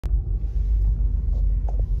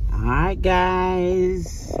right,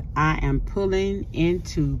 guys, I am pulling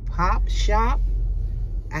into Popshelf.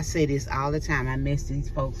 I say this all the time. I mess these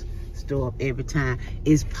folks' store up every time.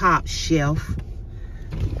 It's Popshelf.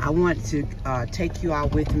 I want to take you all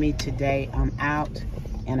with me today. I'm out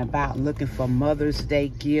and about looking for Mother's Day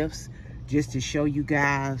gifts, just to show you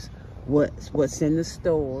guys what's in the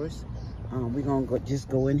stores. We're gonna just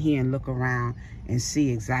go in here and look around and see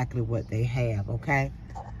exactly what they have. Okay.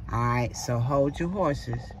 All right, so hold your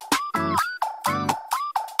horses.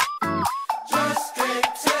 Just can't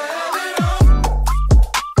tell it all.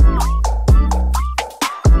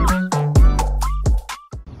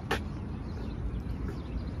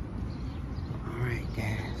 All right,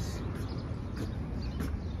 guys.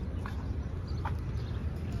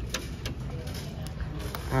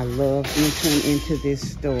 I love entering into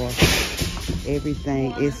this store.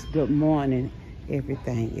 Everything is good morning.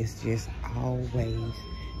 Everything is just always.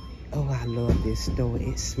 Oh, I love this store.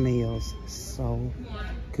 It smells so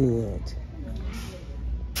good.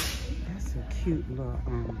 That's a cute little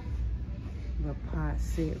pot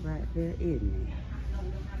set right there, isn't it?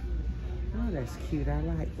 Oh, that's cute. I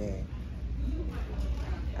like that.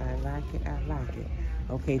 I like it. I like it.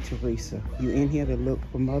 Okay, Teresa, you in here to look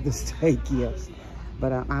for Mother's Day gifts.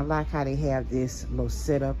 But I like how they have this little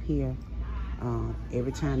setup here.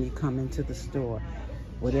 Every time you come into the store,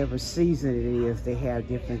 whatever season it is, they have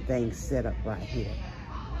different things set up right here.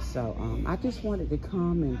 So I just wanted to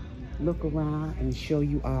come and look around and show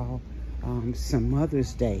you all some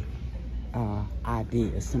Mother's Day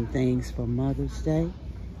ideas, some things for Mother's Day.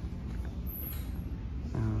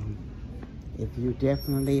 If you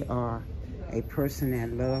definitely are a person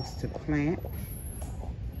that loves to plant,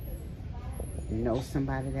 you know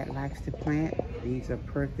somebody that likes to plant, these are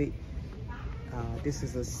perfect. This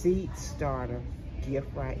is a seed starter gift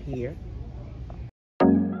right here.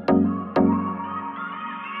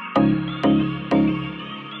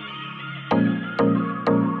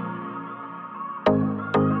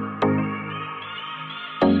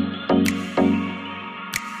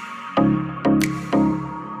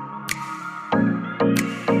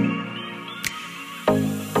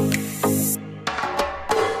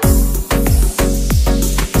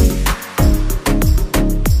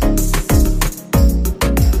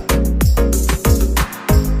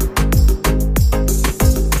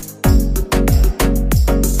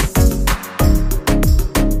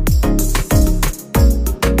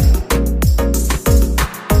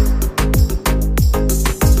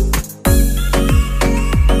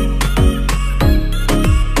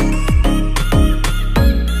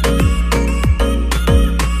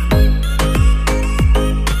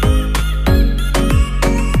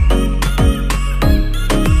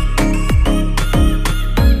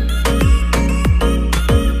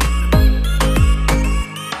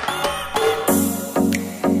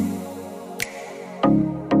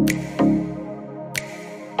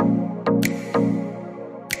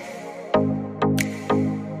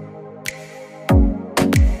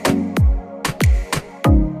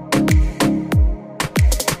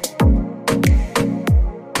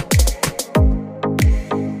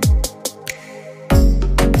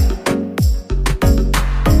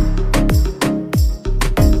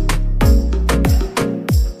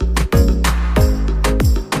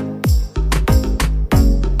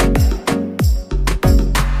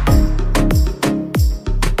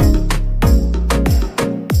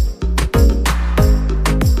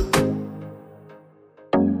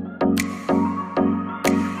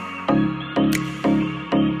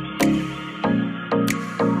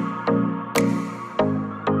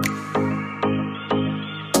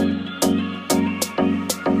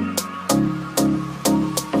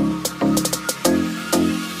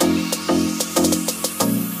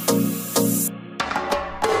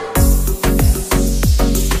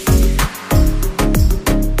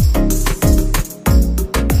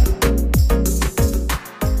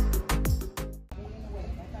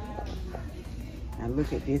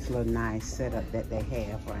 Look at this little nice setup that they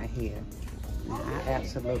have right here. Now, I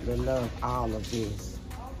absolutely love all of this.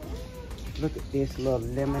 Look at this little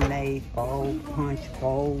lemonade bowl, punch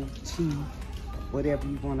bowl, tea, whatever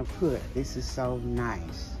you want to put. This is so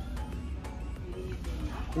nice.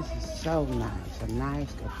 This is so nice. A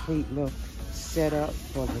nice, complete little setup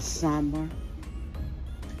for the summer.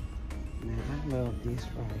 Now, I love this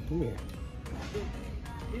right here.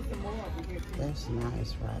 That's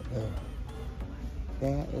nice right there.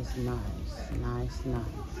 That is nice, nice, nice.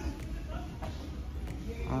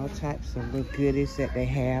 All types of little goodies that they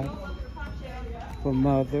have for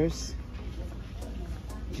mothers.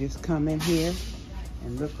 Just come in here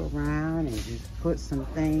and look around and just put some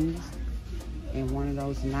things in one of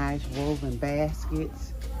those nice woven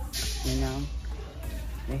baskets. You know,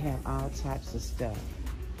 they have all types of stuff.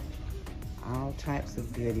 All types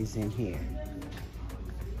of goodies in here.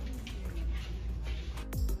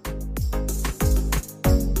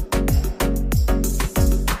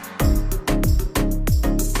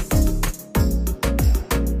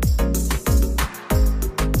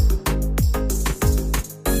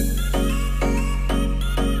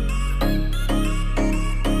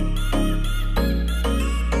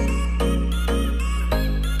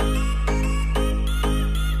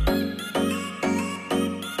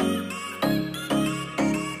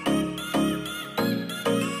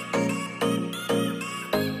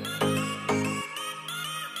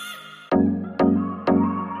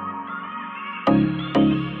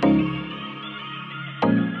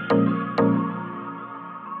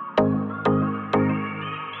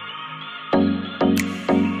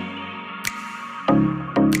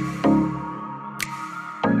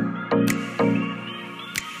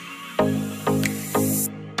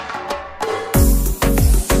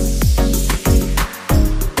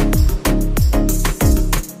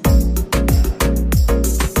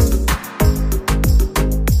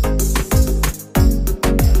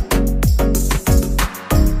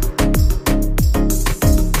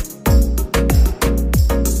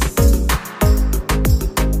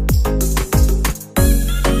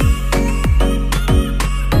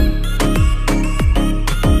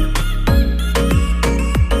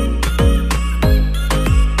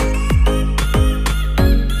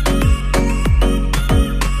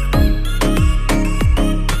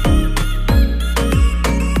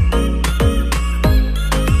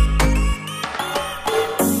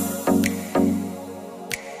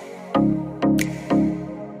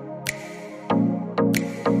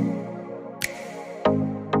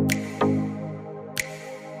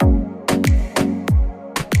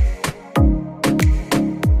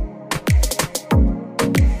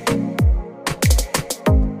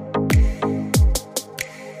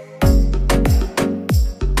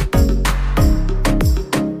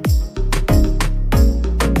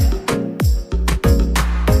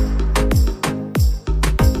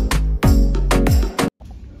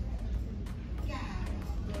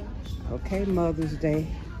 Okay, Mother's Day.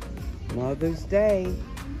 Mother's Day.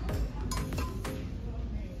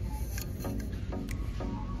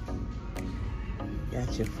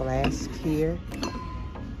 Got your flask here.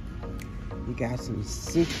 You got some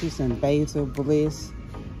citrus and basil bliss,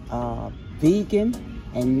 vegan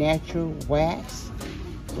and natural wax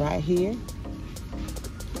right here.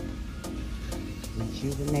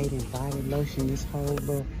 Rejuvenating body lotion, this whole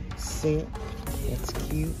little set. That's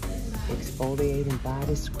cute. Exfoliating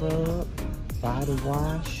body scrub, body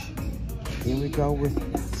wash. Then we go with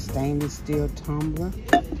stainless steel tumbler.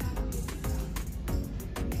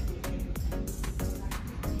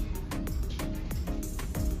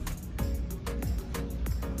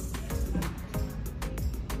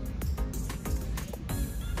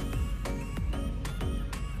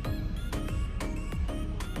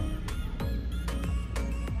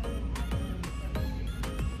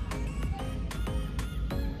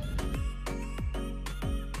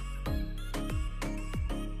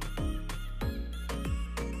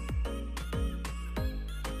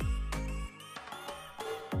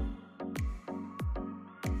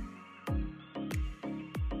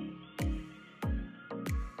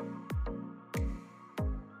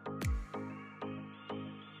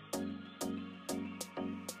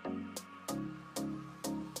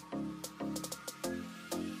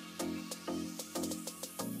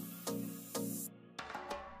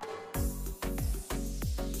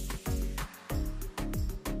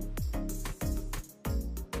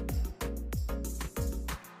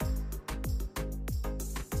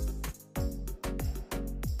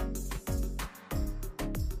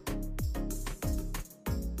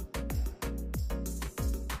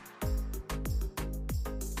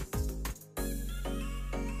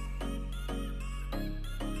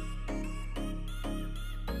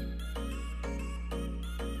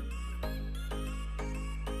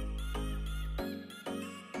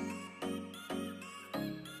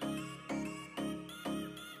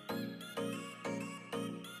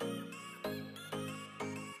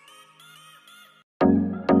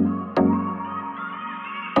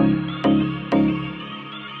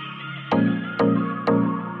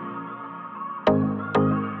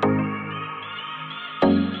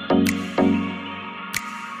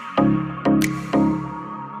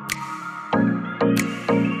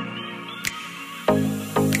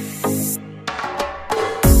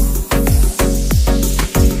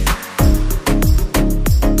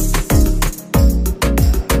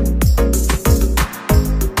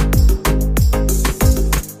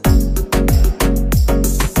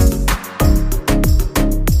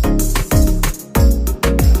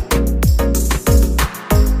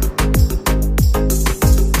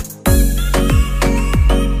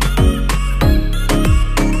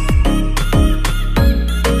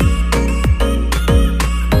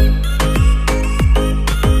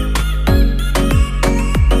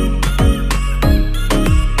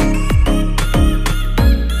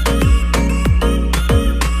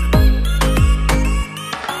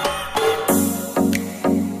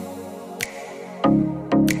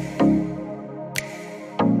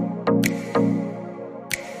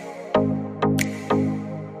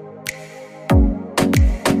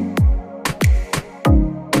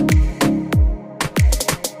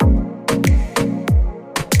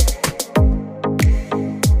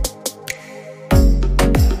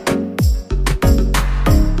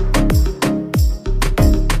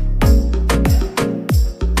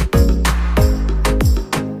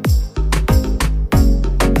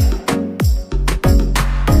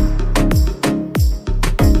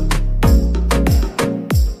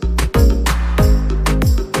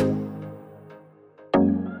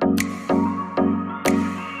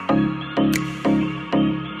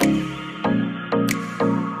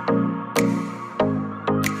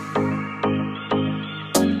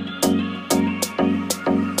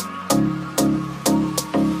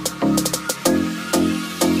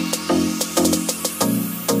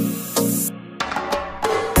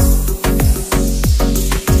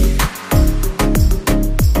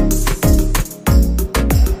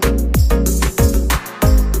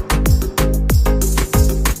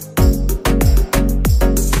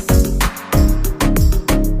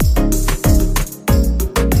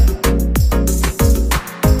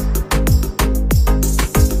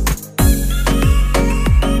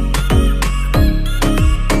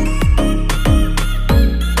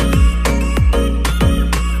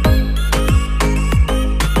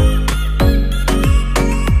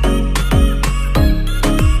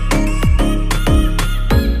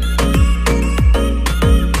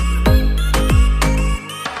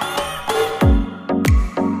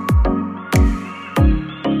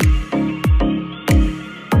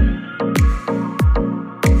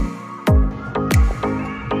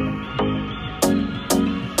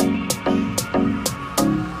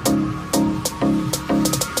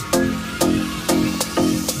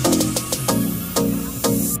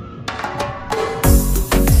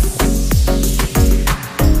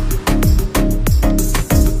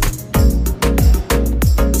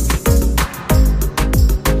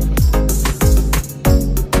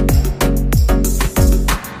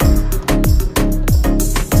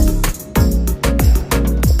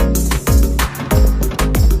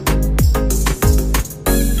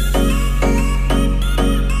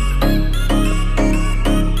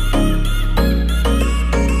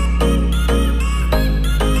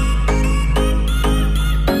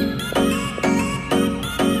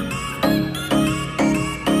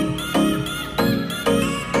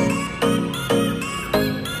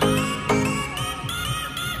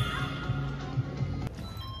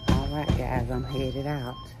 right, guys, I'm headed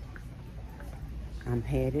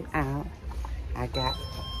out. I got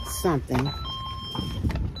something.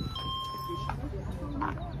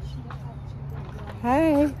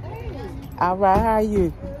 Hey. All right, how are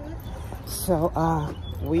you? So,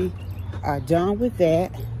 we are done with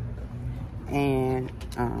that. And,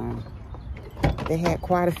 they had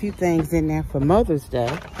quite a few things in there for Mother's Day.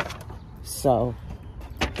 So,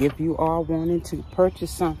 if you are wanting to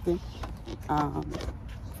purchase something,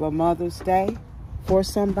 for Mother's Day for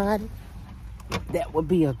somebody, that would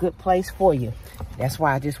be a good place for you. That's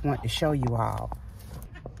why I just want to show you all.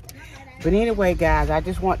 But anyway, guys, I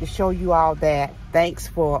just want to show you all that. Thanks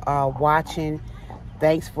for watching.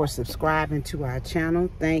 Thanks for subscribing to our channel.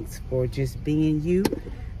 Thanks for just being you.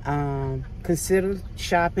 Consider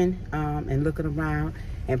shopping and looking around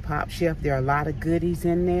in Popshelf. There are a lot of goodies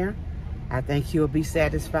in there. I think you'll be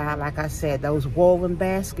satisfied. Like I said, those woven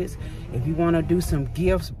baskets, if you want to do some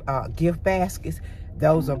gift baskets,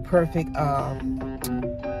 those are perfect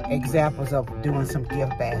examples of doing some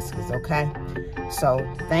gift baskets, okay? So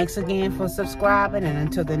thanks again for subscribing, and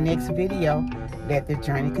until the next video, let the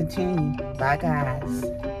journey continue. Bye,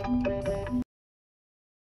 guys.